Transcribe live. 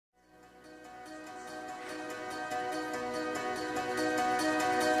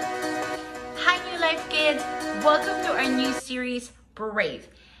Welcome to our new series, Brave.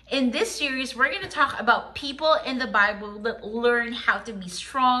 In this series, we're going to talk about people in the Bible that learn how to be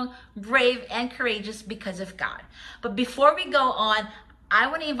strong, brave, and courageous because of God. But before we go on, I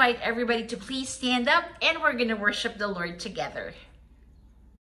want to invite everybody to please stand up and we're going to worship the Lord together.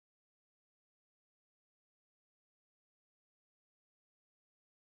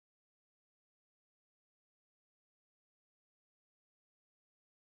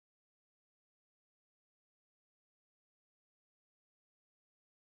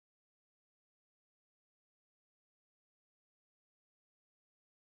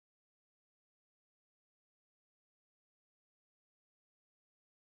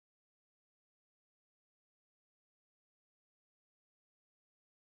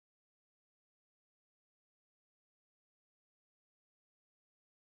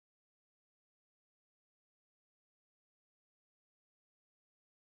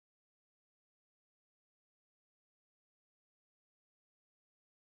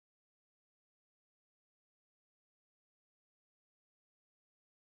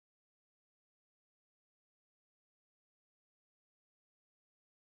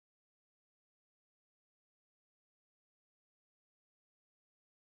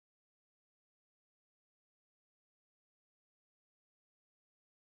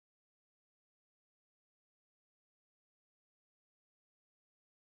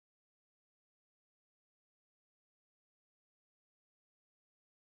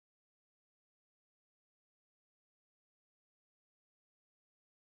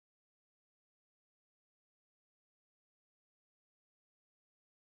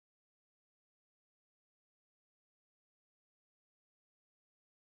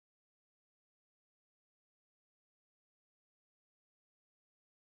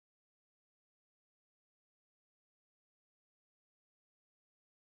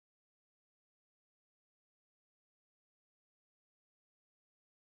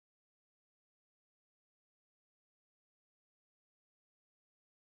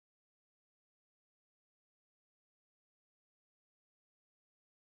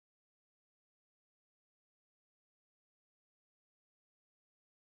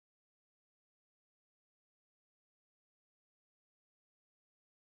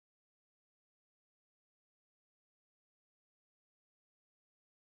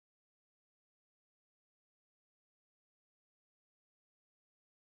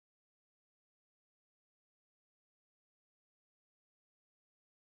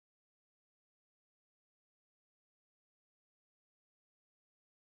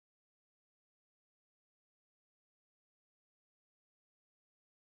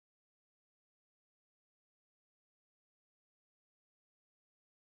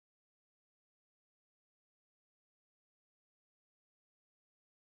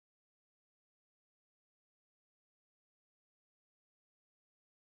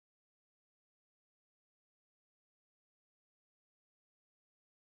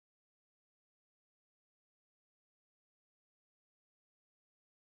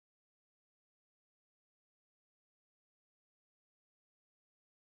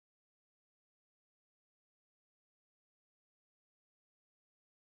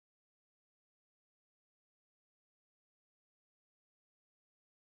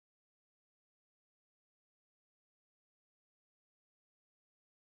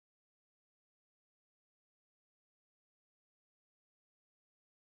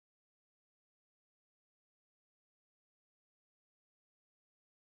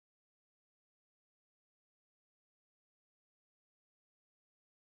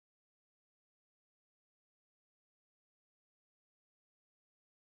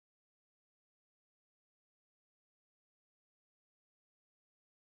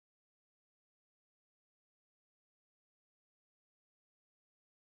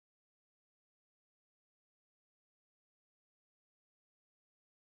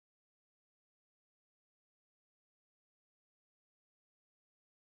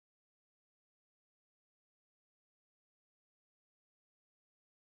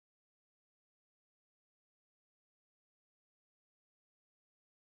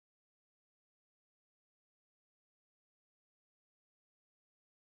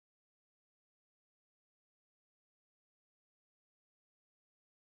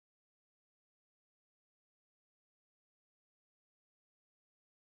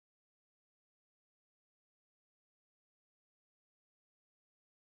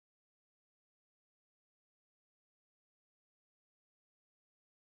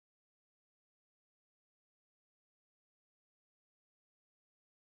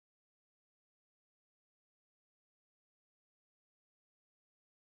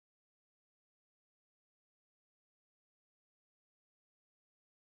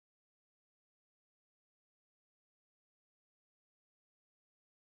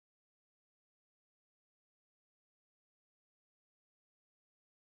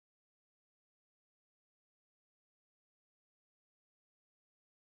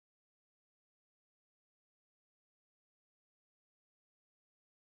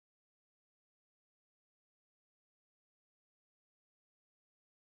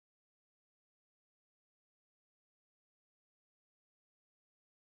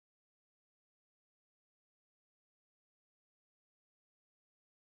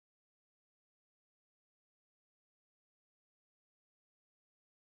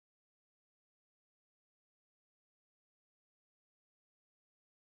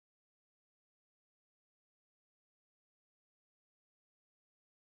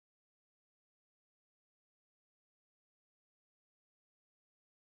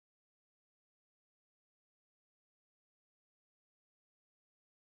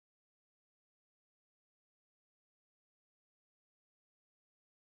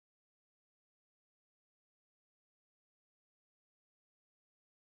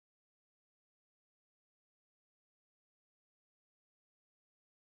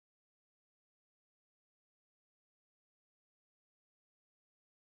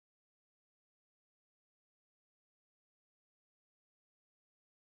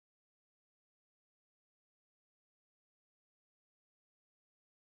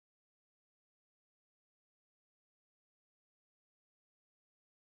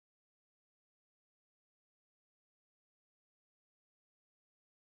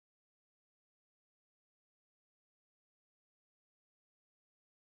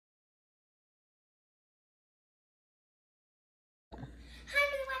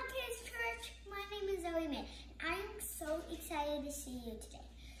 happy to see you today.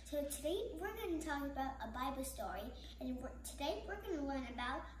 So today we're going to talk about a Bible story, and today we're going to learn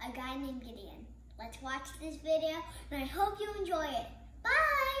about a guy named Gideon. Let's watch this video, and I hope you enjoy it.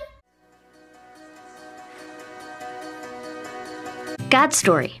 Bye! God's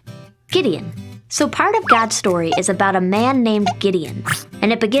story. Gideon. So part of God's story is about a man named Gideon,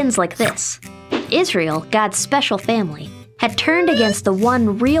 and it begins like this. Israel, God's special family, had turned against the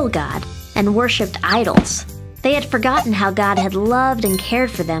one real God and worshipped idols. They had forgotten how God had loved and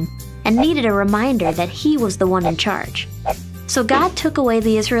cared for them and needed a reminder that He was the one in charge. So God took away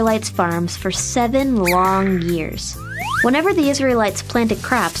the Israelites' farms for 7 long years. Whenever the Israelites planted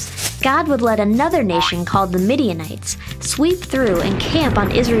crops, God would let another nation called the Midianites sweep through and camp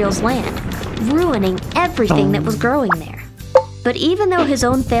on Israel's land, ruining everything that was growing there. But even though his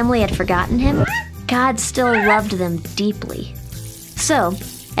own family had forgotten him, God still loved them deeply. So,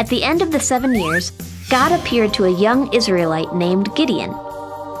 at the end of the 7 years, God appeared to a young Israelite named Gideon.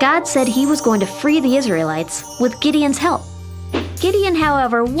 God said He was going to free the Israelites with Gideon's help. Gideon,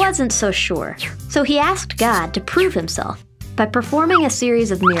 however, wasn't so sure, so he asked God to prove Himself by performing a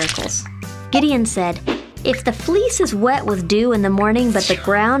series of miracles. Gideon said, "If the fleece is wet with dew in the morning but the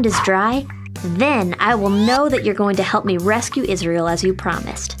ground is dry, then I will know that you're going to help me rescue Israel as you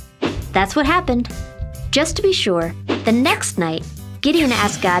promised." That's what happened. Just to be sure, the next night, Gideon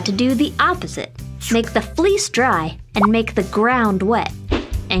asked God to do the opposite, make the fleece dry and make the ground wet.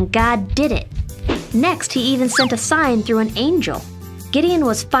 And God did it. Next, He even sent a sign through an angel. Gideon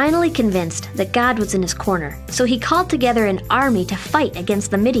was finally convinced that God was in his corner, so he called together an army to fight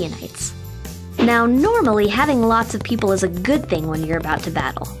against the Midianites. Now, normally having lots of people is a good thing when you're about to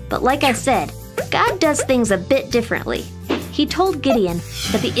battle, but like I said, God does things a bit differently. He told Gideon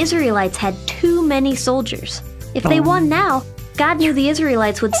that the Israelites had too many soldiers. If they won now, God knew the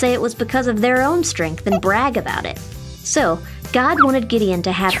Israelites would say it was because of their own strength and brag about it. So, God wanted Gideon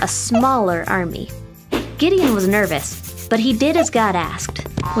to have a smaller army. Gideon was nervous, but he did as God asked,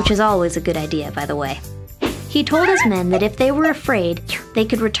 which is always a good idea, by the way. He told his men that if they were afraid, they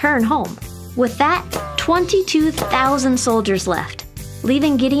could return home. With that, 22,000 soldiers left,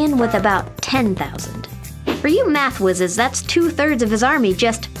 leaving Gideon with about 10,000. For you math whizzes, that's 2/3 of his army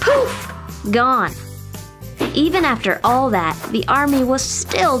just poof, gone. Even after all that, the army was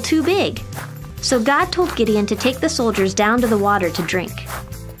still too big. So God told Gideon to take the soldiers down to the water to drink,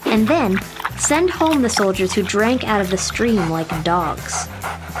 and then send home the soldiers who drank out of the stream like dogs.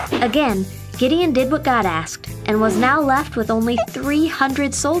 Again, Gideon did what God asked and was now left with only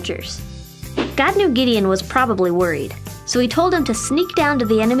 300 soldiers. God knew Gideon was probably worried, so He told him to sneak down to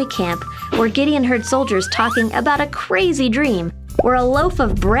the enemy camp where Gideon heard soldiers talking about a crazy dream where a loaf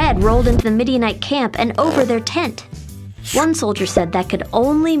of bread rolled into the Midianite camp and over their tent. One soldier said that could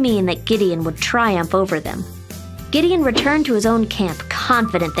only mean that Gideon would triumph over them. Gideon returned to his own camp,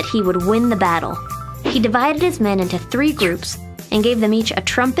 confident that he would win the battle. He divided his men into 3 groups and gave them each a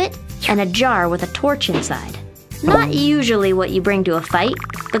trumpet and a jar with a torch inside. Not usually what you bring to a fight,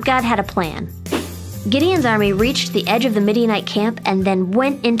 but God had a plan. Gideon's army reached the edge of the Midianite camp and then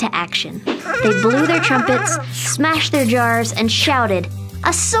went into action. They blew their trumpets, smashed their jars, and shouted,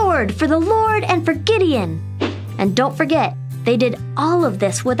 "A sword for the Lord and for Gideon!" And don't forget, they did all of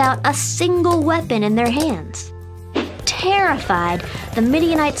this without a single weapon in their hands. Terrified, the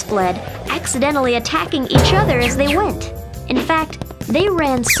Midianites fled, accidentally attacking each other as they went. In fact, they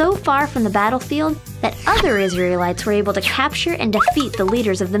ran so far from the battlefield that other Israelites were able to capture and defeat the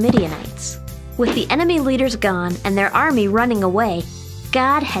leaders of the Midianites. With the enemy leaders gone and their army running away,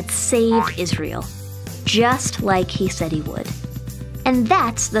 God had saved Israel, just like He said He would. And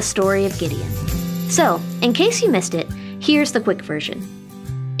that's the story of Gideon. So, in case you missed it, here's the quick version.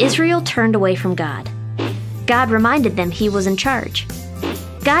 Israel turned away from God. God reminded them He was in charge.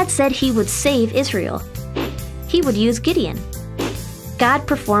 God said He would save Israel. He would use Gideon. God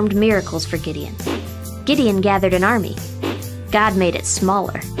performed miracles for Gideon. Gideon gathered an army. God made it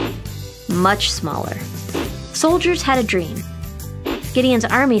smaller. Much smaller. Soldiers had a dream. Gideon's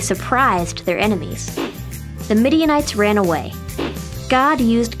army surprised their enemies. The Midianites ran away. God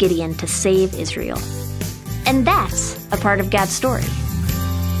used Gideon to save Israel. And that's a part of God's story.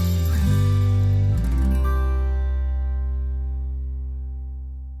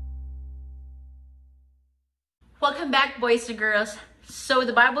 Welcome back, boys and girls. So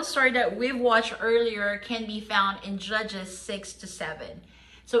the Bible story that we've watched earlier can be found in Judges 6-7.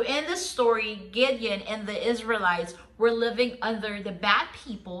 So in this story, Gideon and the Israelites were living under the bad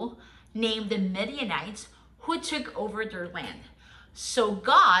people named the Midianites who took over their land. So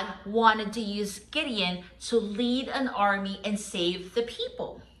God wanted to use Gideon to lead an army and save the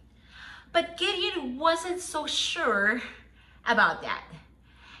people. But Gideon wasn't so sure about that.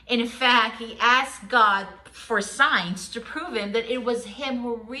 In fact, he asked God for signs to prove him that it was him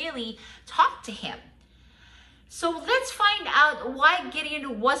who really talked to him. So let's find out why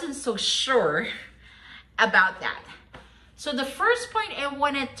Gideon wasn't so sure about that. So the first point I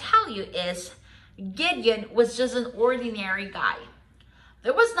want to tell you is Gideon was just an ordinary guy.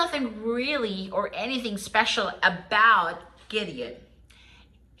 There was nothing really or anything special about Gideon.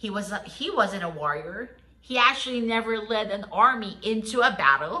 He wasn't a warrior. He actually never led an army into a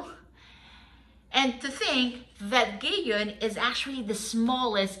battle. And to think that Gideon is actually the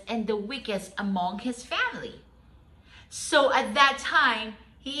smallest and the weakest among his family. So at that time,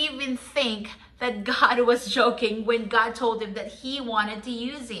 he even think that God was joking when God told him that he wanted to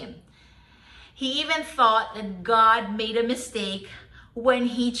use him. He even thought that God made a mistake when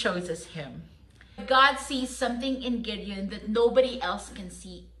he chose him. God sees something in Gideon that nobody else can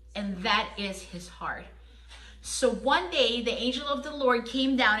see, and that is his heart. So one day, the angel of the Lord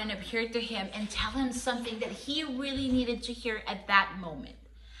came down and appeared to him and tell him something that he really needed to hear at that moment.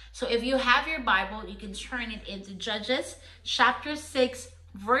 So if you have your Bible, you can turn it into Judges chapter 6,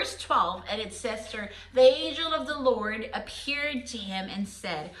 verse 12. And it says there, the angel of the Lord appeared to him and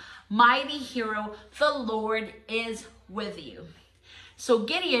said, "Mighty hero, the Lord is with you." So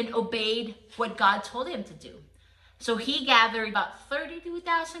Gideon obeyed what God told him to do. So he gathered about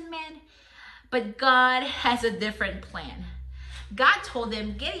 32,000 men, but God has a different plan. God told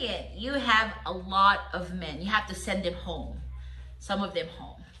him, Gideon, you have a lot of men. You have to send them home, some of them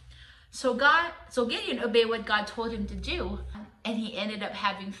home. So Gideon obeyed what God told him to do, and he ended up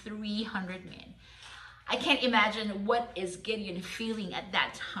having 300 men. I can't imagine what is Gideon feeling at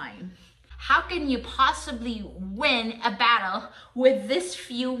that time. How can you possibly win a battle with this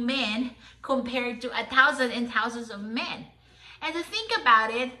few men compared to 1,000 and thousands of men? And to think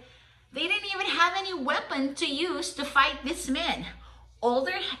about it, they didn't even have any weapon to use to fight these men. All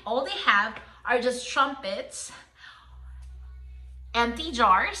they have are just trumpets, empty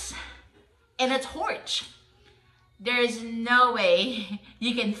jars, and a torch. There's no way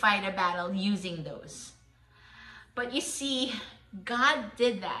you can fight a battle using those. But you see, God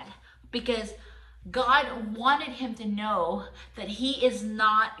did that because God wanted him to know that he is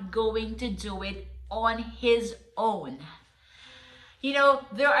not going to do it on his own. You know,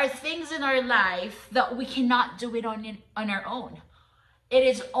 there are things in our life that we cannot do it on our own. It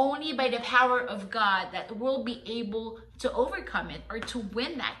is only by the power of God that we'll be able to overcome it or to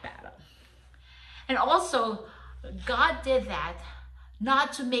win that battle. And also, God did that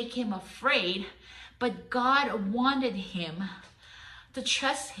not to make him afraid, but God wanted him to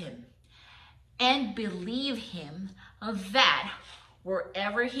trust him and believe him that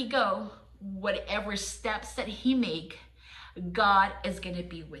wherever he go, whatever steps that he make, God is going to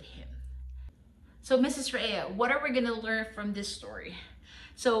be with him. So Mrs. Rhea, what are we going to learn from this story?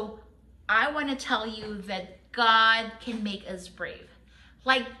 So I want to tell you that God can make us brave.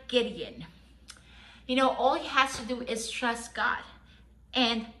 Like Gideon. You know, all he has to do is trust God.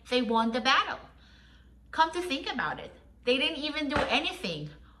 And they won the battle. Come to think about it. They didn't even do anything.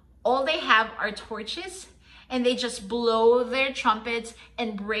 All they have are torches. And they just blow their trumpets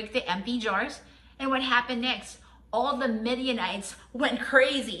and break the empty jars. And what happened next? All the Midianites went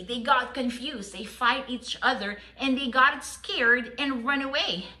crazy. They got confused. They fight each other. And they got scared and run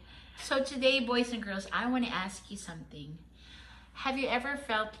away. So today, boys and girls, I want to ask you something. Have you ever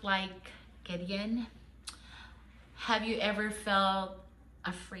felt like Gideon? Have you ever felt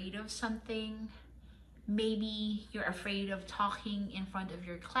afraid of something? Maybe you're afraid of talking in front of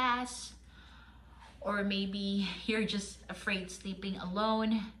your class, or maybe you're just afraid sleeping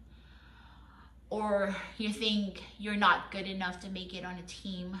alone, or you think you're not good enough to make it on a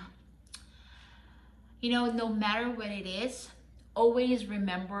team. You know, no matter what it is, always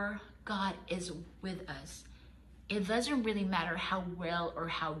remember God is with us. It doesn't really matter how well or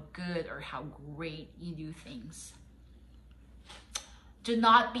how good or how great you do things. Do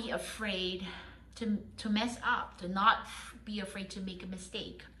not be afraid to mess up. Do not be afraid to make a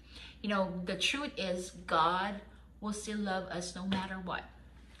mistake. You know, the truth is God will still love us no matter what.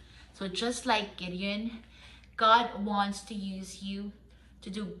 So just like Gideon, God wants to use you to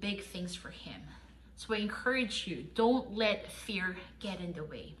do big things for him. So I encourage you, don't let fear get in the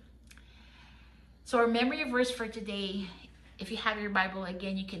way. So our memory verse for today, if you have your Bible,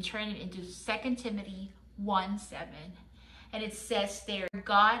 again, you can turn it into 2 Timothy 1:7. And it says there,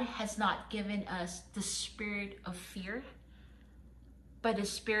 God has not given us the spirit of fear, but a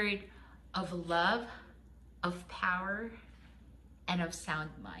spirit of love, of power, and of sound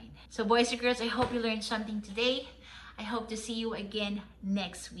mind. So boys and girls, I hope you learned something today. I hope to see you again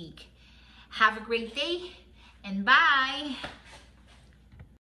next week. Have a great day and bye!